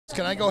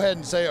Can I go ahead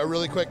and say a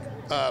really quick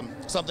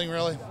something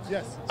really?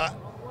 Yes.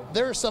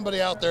 There is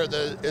somebody out there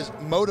that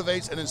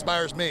motivates and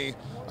inspires me,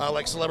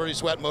 like Celebrity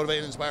Sweat motivate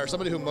and inspire.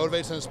 Somebody who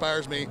motivates and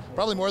inspires me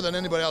probably more than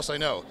anybody else I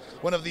know.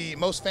 One of the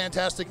most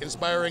fantastic,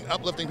 inspiring,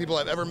 uplifting people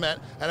I've ever met,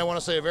 and I want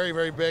to say a very,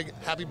 very big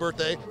happy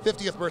birthday,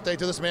 50th birthday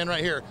to this man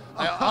right here.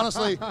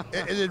 Honestly,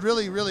 it is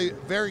really, really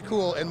very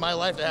cool in my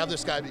life to have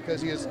this guy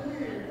because he is,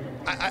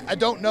 I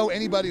don't know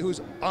anybody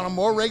who's on a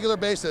more regular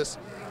basis,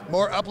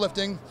 more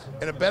uplifting,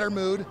 in a better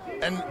mood,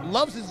 and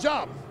loves his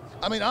job.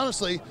 I mean,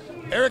 honestly,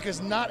 Eric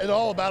is not at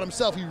all about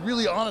himself. He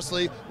really,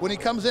 honestly, when he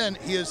comes in,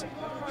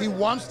 he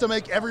wants to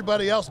make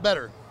everybody else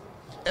better.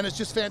 And it's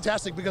just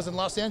fantastic because in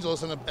Los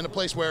Angeles, in a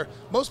place where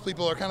most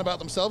people are kind of about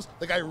themselves,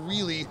 the guy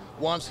really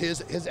wants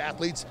his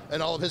athletes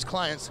and all of his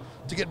clients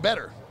to get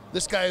better.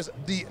 This guy is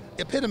the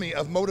epitome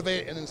of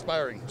motivating and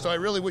inspiring. So I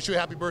really wish you a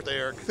happy birthday,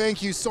 Eric.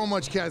 Thank you so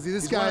much, Kazzy.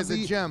 This guy is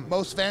a gem.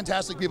 Most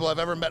fantastic people I've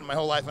ever met in my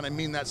whole life, and I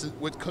mean that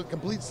with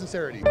complete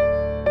sincerity.